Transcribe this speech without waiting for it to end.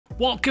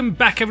Welcome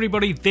back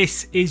everybody,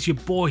 this is your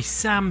boy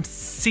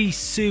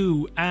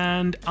Samsisu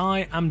and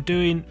I am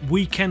doing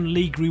weekend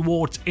league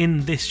rewards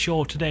in this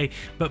show today.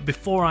 But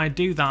before I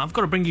do that, I've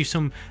got to bring you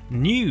some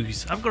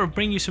news. I've got to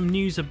bring you some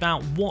news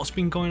about what's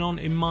been going on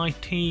in my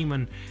team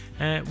and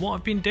what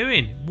I've been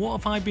doing. What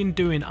have I been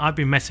doing? I've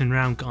been messing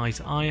around,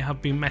 guys. I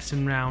have been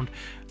messing around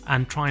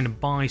and trying to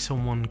buy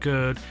someone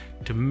good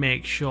to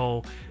make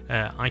sure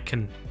I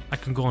can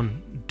go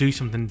and do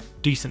something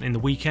decent in the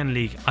weekend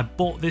league. I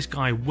bought this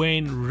guy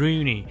Wayne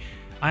Rooney.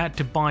 I had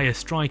to buy a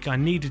striker. I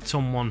needed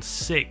someone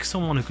sick,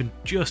 someone who could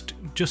just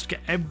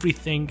get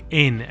everything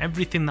in,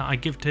 everything that I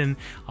give to him.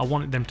 I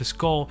wanted them to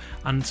score,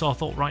 and so I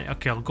thought, right,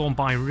 okay, I'll go and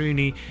buy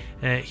Rooney.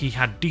 He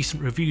had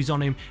decent reviews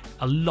on him.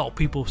 A lot of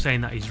people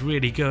saying that he's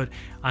really good,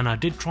 and I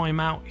did try him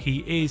out.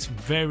 He is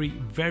very,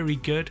 very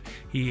good.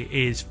 He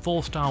is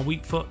 4-star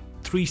weak foot,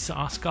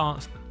 3-star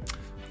scars.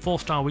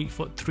 4-star weak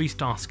foot,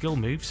 3-star skill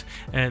moves.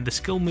 The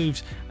skill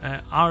moves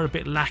are a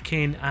bit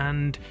lacking,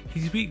 and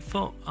his weak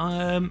foot,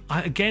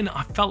 again,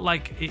 I felt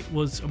like it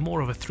was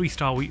more of a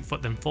 3-star weak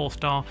foot than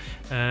 4-star.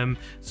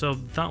 So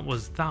that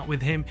was that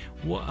with him.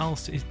 What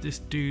else is this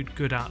dude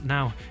good at?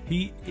 Now,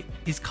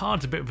 his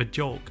card's a bit of a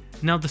joke.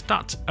 Now the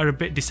stats are a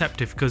bit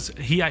deceptive because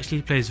he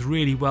actually plays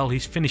really well.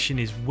 His finishing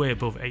is way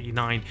above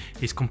 89.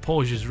 His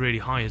composure is really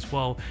high as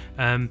well.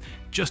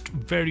 Just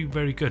very,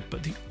 very good.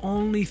 But the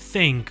only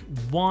thing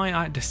why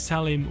I had to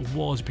sell him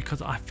was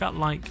because I felt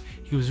like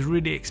he was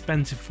really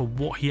expensive for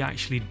what he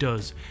actually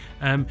does.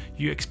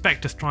 You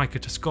expect a striker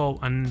to score,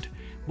 and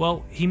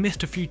well, he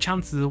missed a few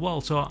chances as well,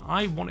 so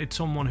I wanted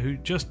someone who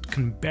just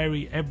can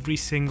bury every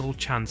single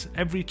chance.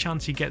 Every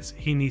chance he gets,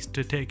 he needs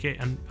to take it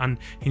and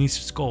he needs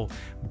to score.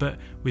 But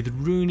with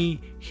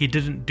Rooney, he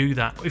didn't do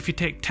that. If you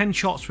take 10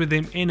 shots with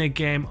him in a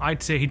game,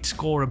 I'd say he'd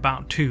score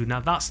about 2. Now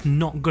that's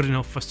not good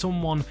enough for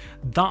someone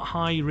that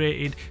high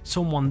rated,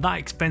 someone that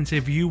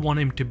expensive. You want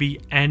him to be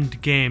end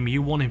game.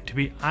 You want him to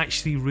be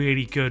actually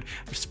really good,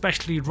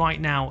 especially right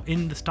now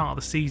in the start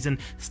of the season,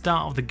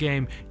 start of the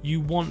game.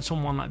 You want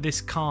someone like this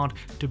card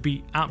to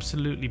be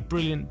absolutely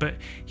brilliant, but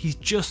he's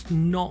just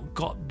not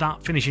got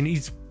that finishing.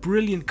 He's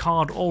brilliant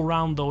card all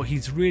round though.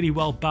 He's really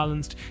well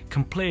balanced,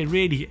 can play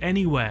really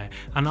anywhere,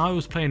 and I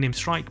was playing him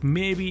strike.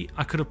 Maybe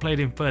I could have played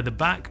him further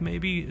back,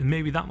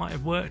 maybe that might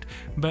have worked,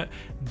 but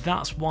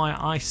that's why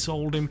I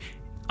sold him.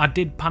 I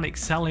did panic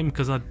sell him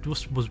because I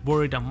just was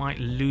worried I might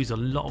lose a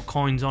lot of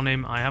coins on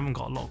him. I haven't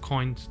got a lot of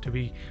coins to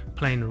be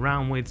playing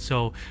around with.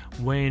 So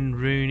Wayne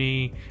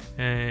Rooney,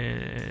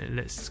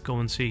 let's go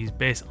and see his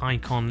base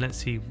icon. Let's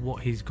see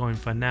what he's going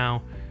for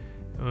now.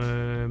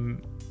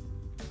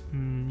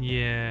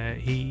 Yeah,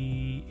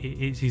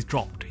 he's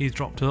dropped.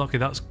 Okay,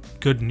 that's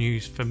good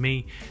news for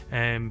me,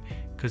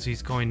 because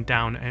he's going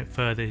down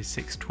further. He's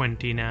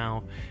 620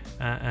 now,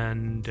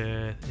 and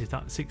is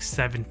that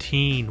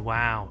 617?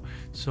 Wow.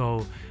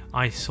 So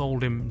I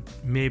sold him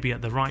maybe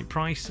at the right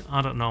price.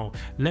 I don't know.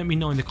 Let me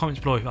know in the comments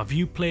below. Have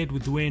you played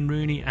with Wayne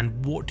Rooney,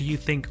 and what do you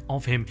think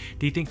of him?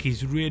 Do you think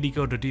he's really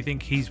good, or do you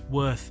think he's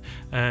worth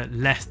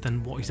less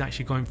than what he's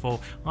actually going for?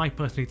 I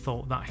personally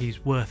thought that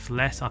he's worth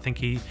less. I think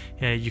you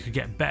could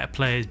get better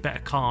players,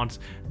 better cards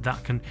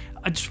that can.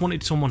 I just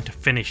wanted someone to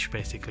finish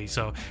basically.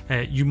 So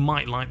you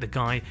might like the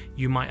guy,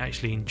 you might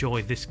actually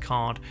enjoy this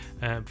card.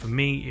 For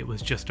me, it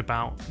was just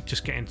about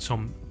getting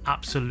some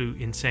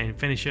absolute insane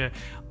finisher.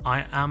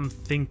 I am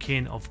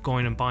thinking of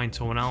going and buying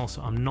someone else.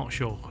 I'm not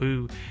sure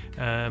who.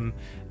 I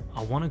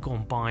want to go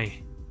and buy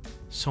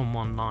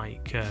someone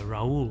like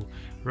Raul.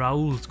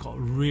 Raul's got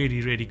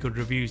really, really good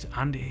reviews,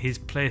 and his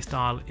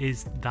playstyle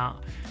is that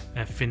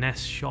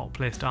finesse shot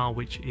playstyle,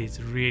 which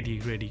is really,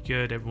 really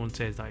good. Everyone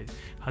says that.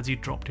 Has he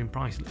dropped in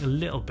price a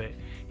little bit?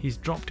 He's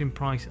dropped in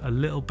price a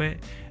little bit,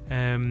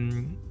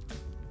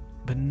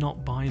 but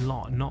not by a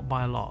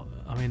lot.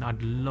 I mean,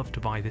 I'd love to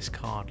buy this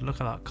card.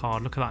 Look at that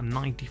card. Look at that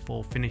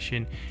 94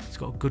 finishing. He's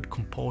got good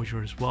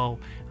composure as well,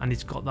 and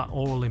he's got that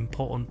all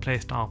important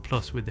playstyle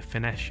plus with the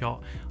finesse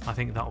shot. I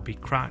think that'll be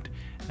cracked.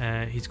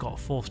 He's got a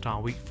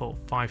 4-star weak foot,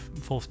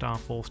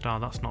 4-star.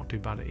 That's not too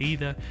bad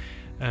either.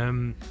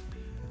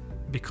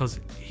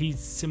 Because he's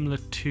similar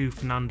to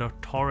Fernando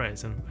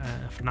Torres, and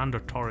Fernando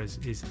Torres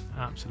is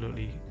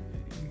absolutely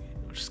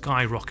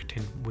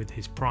skyrocketing with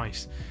his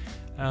price.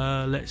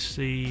 Let's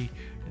see.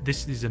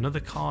 This is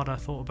another card I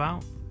thought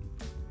about.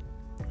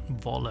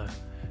 Voller,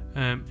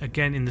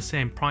 again in the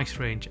same price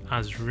range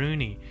as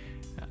Rooney.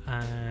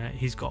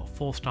 He's got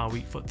 4-star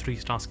weak foot,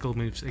 3-star skill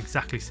moves,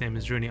 exactly same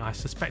as Rooney. I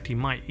suspect he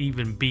might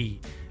even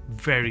be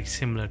very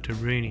similar to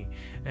Rooney.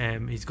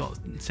 He's got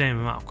the same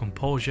amount of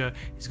composure,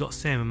 he's got the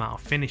same amount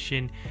of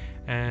finishing.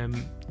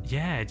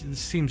 Yeah, it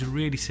seems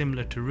really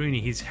similar to Rooney.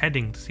 His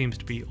heading seems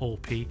to be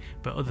OP,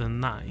 but other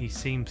than that, he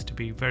seems to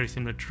be very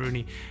similar to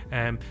Rooney.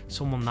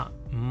 Someone that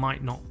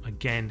might not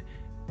again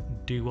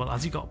do well.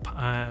 Has he got?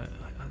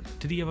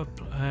 Did he have a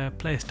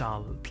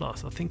playstyle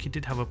plus? I think he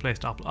did have a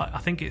playstyle. I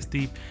think it's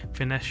the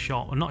finesse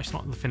shot, or not. It's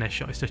not the finesse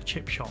shot. It's the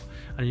chip shot,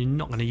 and you're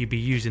not going to be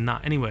using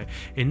that anyway.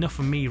 Enough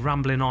of me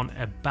rambling on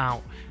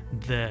about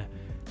the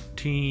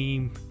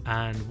team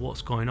and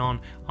what's going on.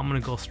 I'm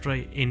going to go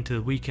straight into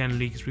the weekend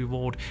leagues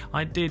reward.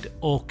 I did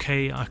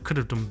okay. I could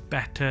have done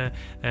better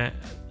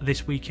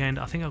this weekend.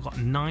 I think I got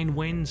 9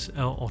 wins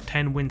or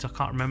 10 wins, I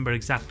can't remember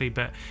exactly,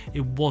 but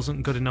it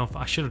wasn't good enough.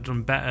 I should have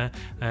done better.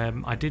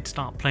 I did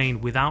start playing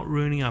without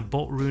Rooney. I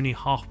bought Rooney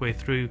halfway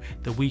through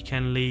the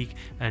weekend league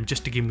and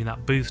just to give me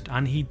that boost,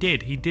 and he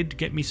did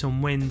get me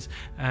some wins.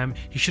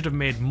 He should have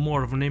made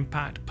more of an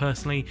impact.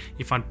 Personally,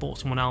 if I'd bought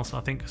someone else,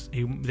 I think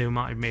they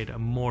might have made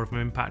more of an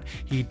impact.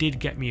 He did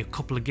get me a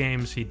couple of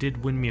games. He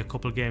did win me a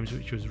couple of games,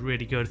 which was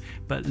really good.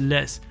 But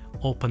let's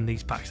open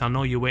these packs. I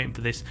know you're waiting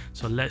for this,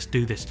 so let's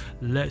do this.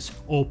 Let's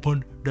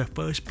open the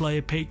first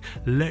player pick.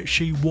 Let's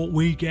see what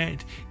we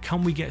get.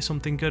 Can we get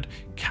something good?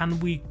 Can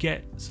we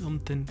get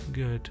something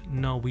good?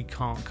 No, we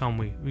can't, can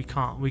we? We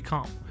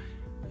can't.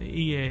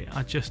 EA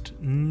are just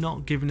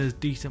not giving us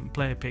decent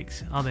player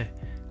picks, are they?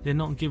 They're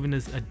not giving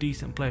us a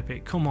decent player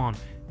pick. Come on.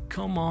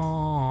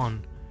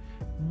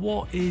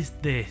 What is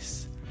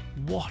this?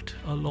 What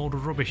a load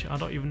of rubbish. I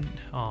don't even...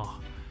 Oh,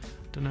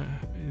 don't know.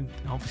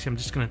 Obviously, I'm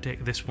just going to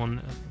take this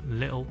one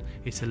little.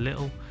 It's a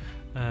little.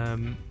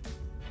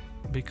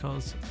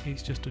 Because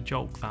it's just a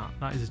joke.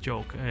 That is a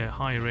joke.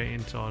 High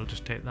rating, so I'll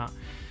just take that.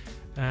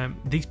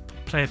 These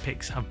player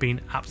picks have been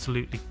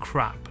absolutely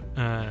crap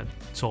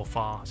so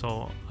far.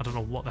 So I don't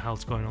know what the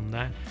hell's going on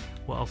there.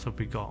 What else have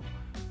we got?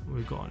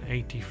 We've got an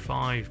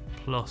 85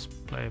 plus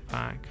player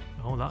pack.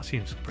 Oh, that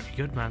seems pretty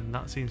good, man.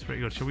 That seems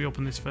pretty good. Shall we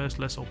open this first?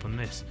 Let's open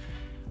this.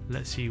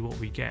 Let's see what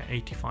we get.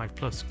 85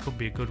 plus could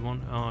be a good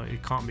one. Oh,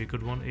 it can't be a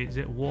good one. Is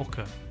it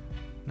Walker?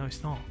 No,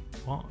 it's not.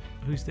 What?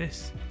 Who's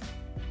this?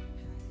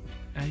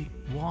 Hey,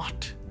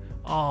 what?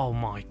 Oh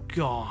my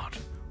god.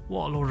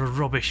 What a load of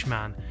rubbish,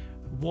 man.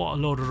 What a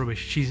load of rubbish.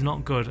 She's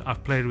not good.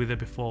 I've played with her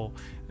before.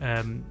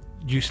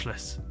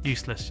 Useless.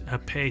 Her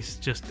pace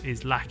just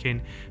is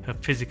lacking. Her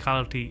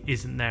physicality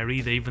isn't there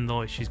either, even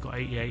though she's got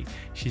 88.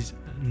 She's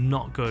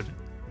not good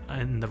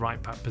in the right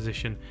back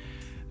position.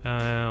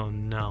 Oh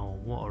no,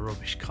 what a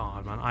rubbish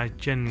card, man. I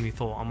genuinely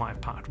thought I might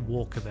have packed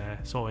Walker there.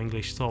 So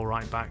English, so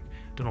right back.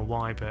 Don't know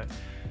why, but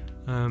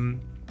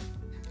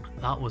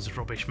that was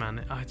rubbish,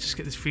 man. I just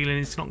get this feeling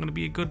it's not going to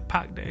be a good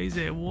pack day, is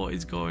it? What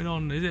is going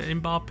on? Is it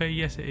Mbappe?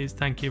 Yes, it is.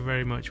 Thank you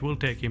very much. We'll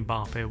take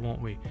Mbappe,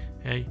 won't we?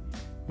 Hey,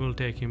 we'll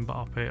take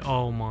Mbappe.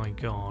 Oh my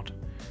god.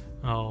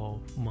 Oh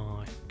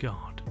my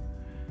god.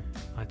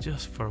 I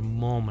just for a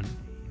moment,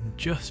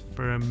 just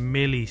for a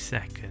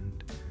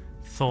millisecond,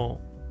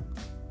 thought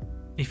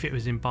if it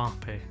was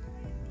Mbappe.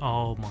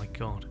 Oh my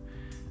god.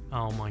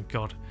 Oh my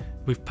god.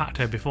 We've packed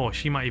her before.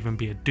 She might even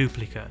be a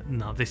duplicate.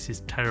 No, this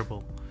is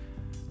terrible.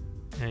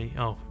 Hey,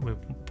 oh, we'll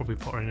probably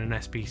put her in an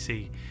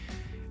SBC.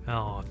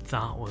 Oh,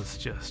 that was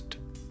just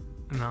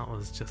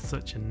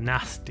such a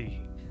nasty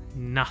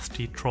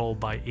troll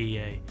by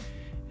EA.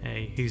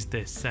 Hey, who's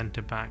this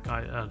centre back?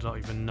 I don't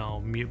even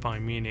know.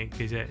 Bayern Munich,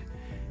 is it?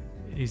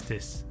 Who's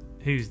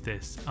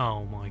this?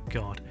 Oh my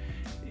god.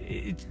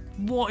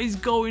 What is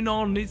going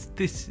on? It's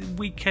this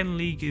weekend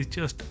league is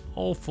just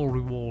awful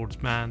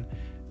rewards, man.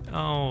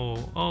 I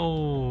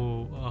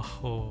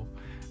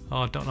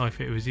don't know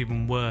if it was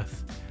even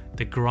worth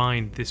the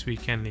grind this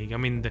weekend league. I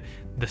mean,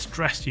 the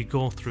stress you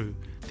go through,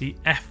 the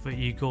effort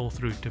you go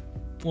through to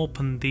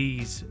open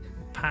these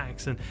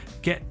packs and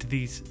get to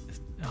these,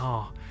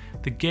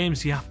 the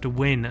games you have to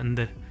win and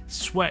the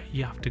sweat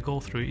you have to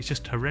go through. It's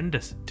just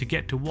horrendous to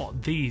get to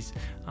what these.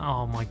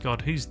 Oh my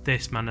god, who's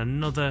this, man?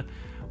 Another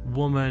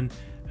woman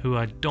who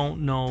I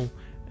don't know.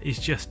 Is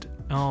just,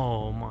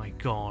 oh my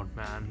god,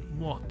 man,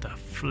 what the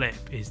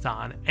flip is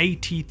that? An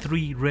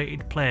 83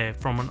 rated player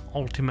from an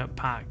ultimate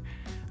pack.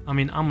 I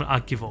mean, I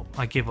give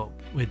up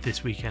with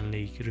this weekend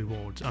league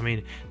rewards. I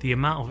mean, the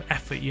amount of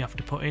effort you have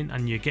to put in,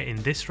 and you're getting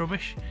this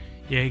rubbish.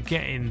 You're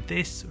getting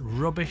this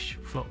rubbish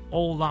for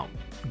all that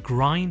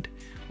grind,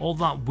 all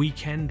that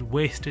weekend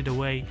wasted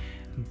away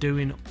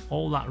doing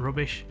all that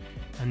rubbish,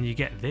 and you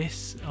get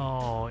this.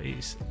 Oh,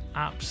 it's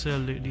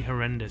absolutely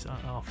horrendous.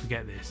 I'll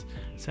forget this.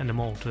 Send them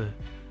all to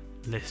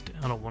the list.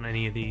 I don't want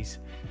any of these.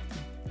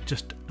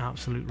 Just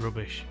absolute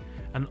rubbish.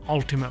 An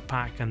ultimate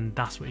pack, and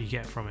that's what you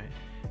get from it.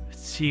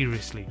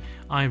 Seriously,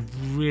 I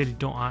really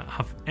don't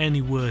have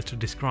any words to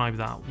describe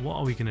that. What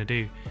are we going to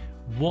do?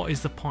 What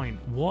is the point?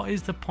 What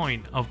is the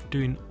point of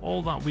doing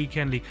all that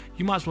weekend league?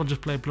 You might as well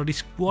just play bloody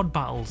squad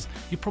battles.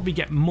 You probably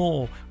get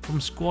more from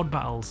squad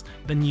battles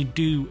than you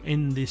do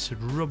in this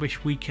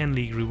rubbish weekend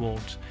league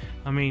rewards.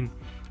 I mean,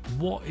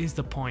 what is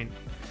the point?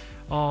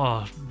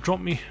 Oh, drop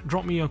me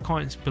your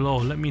comments below.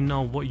 Let me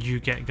know what you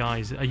get,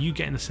 guys. Are you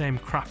getting the same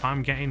crap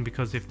I'm getting?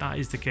 Because if that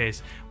is the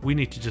case, we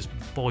need to just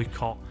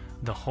boycott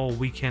the whole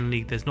weekend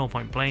league. There's no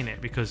point playing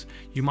it, because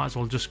you might as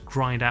well just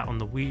grind out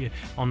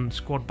on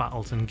squad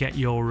battles and get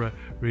your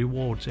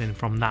rewards in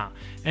from that.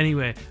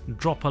 Anyway,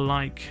 drop a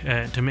like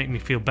to make me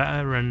feel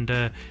better, and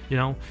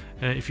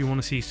if you want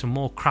to see some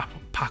more crap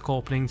pack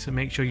openings,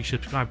 make sure you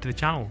subscribe to the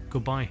channel.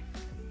 Goodbye.